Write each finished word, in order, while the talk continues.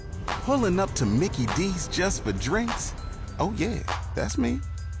Pulling up to Mickey D's just for drinks? Oh yeah, that's me.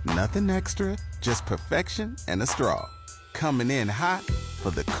 Nothing extra, just perfection and a straw. Coming in hot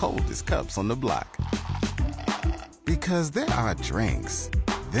for the coldest cups on the block. Because there are drinks.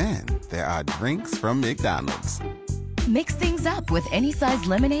 Then there are drinks from McDonald's. Mix things up with any size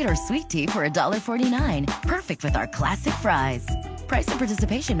lemonade or sweet tea for $1.49. Perfect with our classic fries. Price and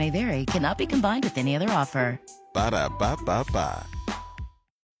participation may vary. Cannot be combined with any other offer. Ba-da-ba-ba-ba.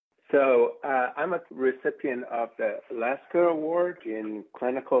 So I'm a recipient of the Lasker Award in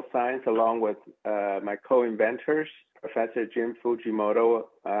clinical science along with my co-inventors, Professor Jim Fujimoto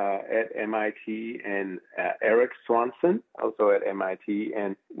at MIT and Eric Swanson, also at MIT.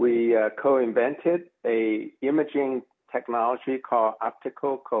 And we co-invented a imaging technology called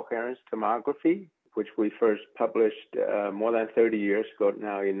optical coherence tomography, which we first published more than 30 years ago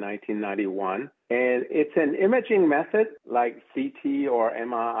now in 1991. And it's an imaging method like CT or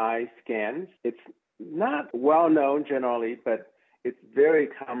MRI scans. It's not well known generally, but it's very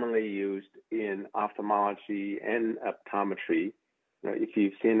commonly used in ophthalmology and optometry. If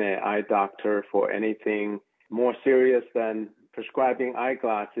you've seen an eye doctor for anything more serious than prescribing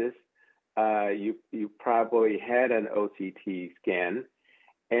eyeglasses, you probably had an OCT scan.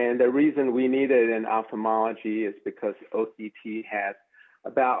 And the reason we need it in ophthalmology is because OCT has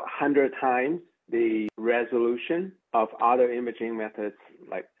about 100 times the resolution of other imaging methods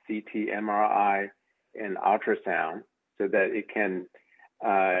like CT, MRI, and ultrasound, so that it can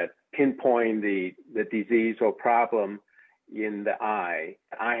pinpoint the disease or problem in the eye.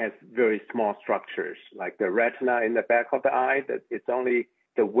 The eye has very small structures, like the retina in the back of the eye, that it's only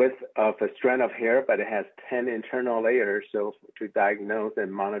the width of a strand of hair, but it has 10 internal layers. So to diagnose and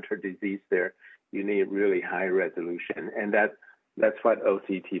monitor disease there, you need really high resolution. And that's what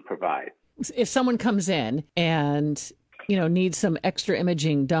OCT provides. If someone comes in and, needs some extra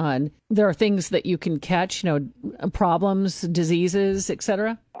imaging done, there are things that you can catch, problems, diseases, et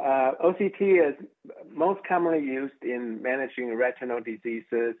cetera? OCT is most commonly used in managing retinal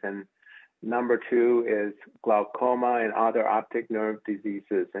diseases, and number 2 is glaucoma and other optic nerve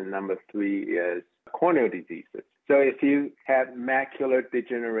diseases, and number 3 is corneal diseases. So if you have macular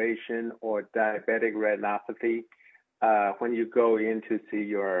degeneration or diabetic retinopathy, when you go in to see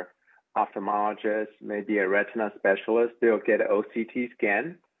your ophthalmologist, maybe a retina specialist, they'll get an OCT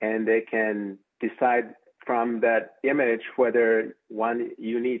scan, and they can decide from that image whether, one,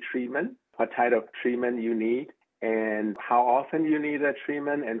 you need treatment, what type of treatment you need, and how often you need that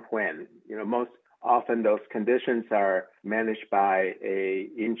treatment and when. Most often those conditions are managed by a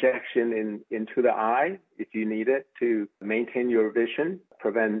injection into the eye if you need it to maintain your vision,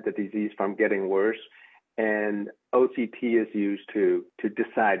 prevent the disease from getting worse. And OCT is used to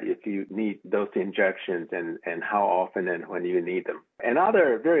decide if you need those injections and how often and when you need them.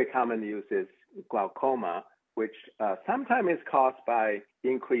 Another very common use is glaucoma, which sometimes is caused by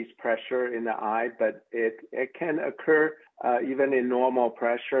increased pressure in the eye, but it can occur even in normal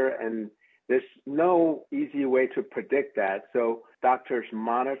pressure, and there's no easy way to predict that. So doctors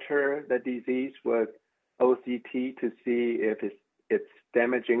monitor the disease with OCT to see if it's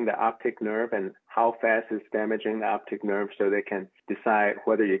damaging the optic nerve and how fast it's damaging the optic nerve, so they can decide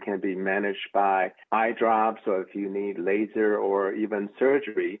whether it can be managed by eye drops or if you need laser or even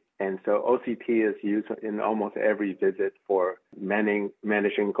surgery. And so OCT is used in almost every visit for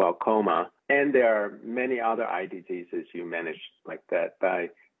managing glaucoma. And there are many other eye diseases you manage like that by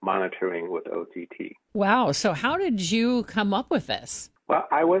monitoring with OCT. Wow. So how did you come up with this? Well,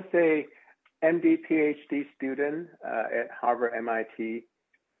 I was a MD PhD student at Harvard MIT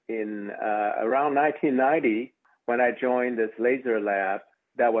in around 1990 when I joined this laser lab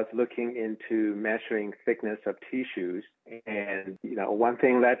that was looking into measuring thickness of tissues. And, one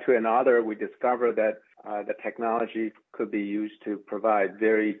thing led to another. We discovered that the technology could be used to provide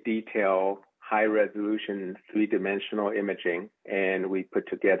very detailed, high-resolution, three-dimensional imaging. And we put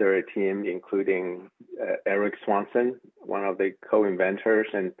together a team, including Eric Swanson, one of the co-inventors,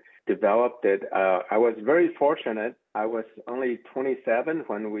 and developed it. I was very fortunate. I was only 27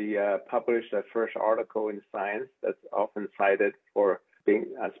 when we published the first article in Science that's often cited for being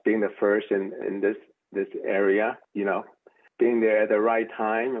the first in this area, being there at the right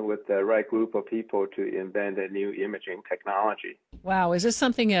time and with the right group of people to invent a new imaging technology. Wow. Is this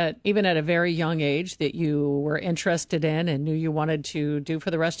something even at a very young age that you were interested in and knew you wanted to do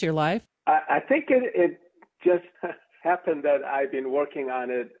for the rest of your life? I think it just happened that I've been working on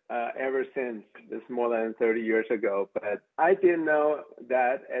it ever since. This more than 30 years ago. But I didn't know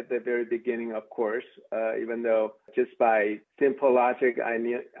that at the very beginning, of course, even though just by simple logic, I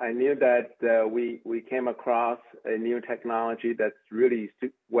knew that we came across a new technology that's really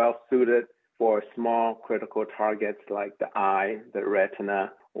well suited for small critical targets like the eye, the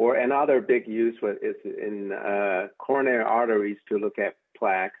retina, or another big use is in coronary arteries to look at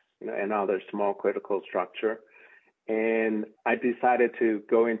plaques, and other small critical structure. And I decided to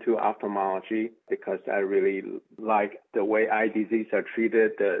go into ophthalmology because I really like the way eye disease are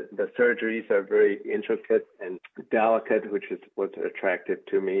treated. The surgeries are very intricate and delicate, which is what's attractive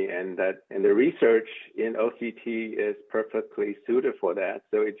to me. And the research in OCT is perfectly suited for that.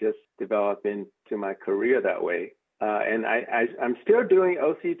 So it just developed into my career that way. And I'm still doing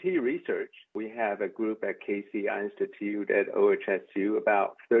OCT research. We have a group at KCI Institute at OHSU,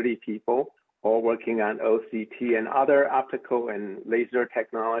 about 30 people, all working on OCT and other optical and laser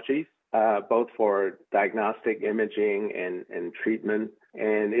technologies, both for diagnostic imaging and treatment.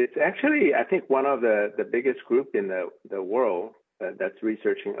 And it's actually, I think, one of the biggest group in the world that's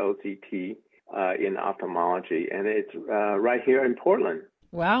researching OCT in ophthalmology. And it's right here in Portland.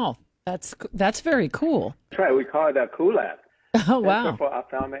 Wow. That's very cool. That's right. We call it a COOLAB. Oh, wow. Center for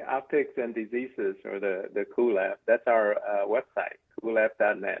Ophthalmic Optics and Diseases, or the COOLAB. That's our website,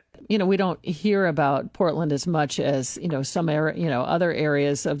 coolab.net. We don't hear about Portland as much as, some other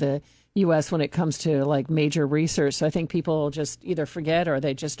areas of the U.S. when it comes to like major research. So I think people just either forget or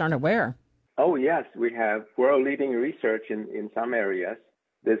they just aren't aware. Oh, yes. We have world-leading research in some areas,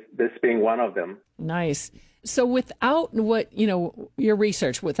 this being one of them. Nice. So without what, your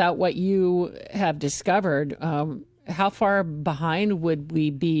research, without what you have discovered, how far behind would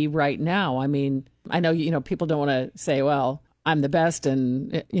we be right now? I mean, I know, people don't want to say, well, I'm the best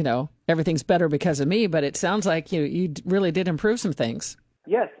and, everything's better because of me, but it sounds like you really did improve some things.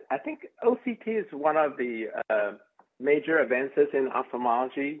 Yes, I think OCT is one of the major advances in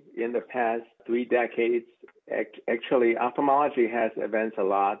ophthalmology in the past 3 decades. Actually, ophthalmology has advanced a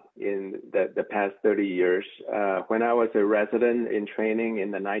lot in the past 30 years. When I was a resident in training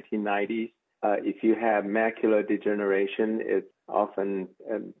in the 1990s, if you have macular degeneration, it's often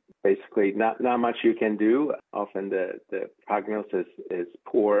basically not much you can do. Often the prognosis is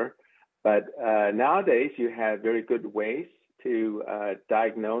poor. But nowadays, you have very good ways to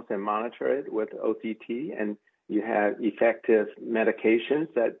diagnose and monitor it with OCT, and you have effective medications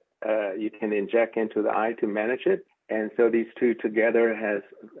that you can inject into the eye to manage it. And so these two together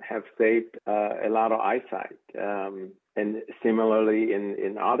have saved a lot of eyesight. And similarly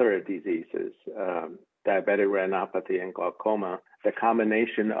in other diseases, diabetic retinopathy and glaucoma, the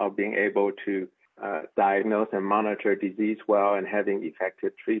combination of being able to diagnose and monitor disease well and having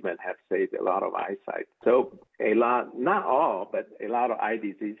effective treatment have saved a lot of eyesight. So not all, but a lot of eye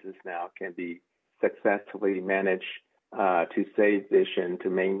diseases now can be successfully managed to save vision, to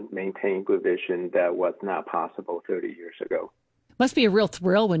maintain good vision that was not possible 30 years ago. Must be a real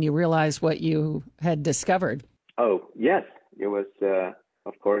thrill when you realize what you had discovered. Oh, yes. It was,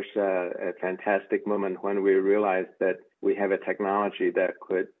 of course, a fantastic moment when we realized that we have a technology that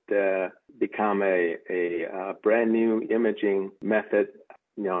could become a brand new imaging method,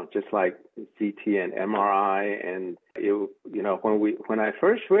 just like CT and MRI. And, when I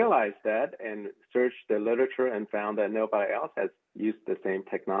first realized that and searched the literature and found that nobody else has used the same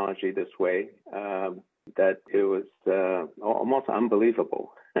technology this way, that it was almost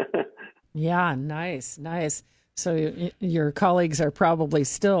unbelievable. Yeah, nice. So your colleagues are probably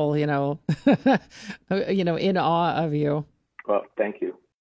still, in awe of you. Well, thank you.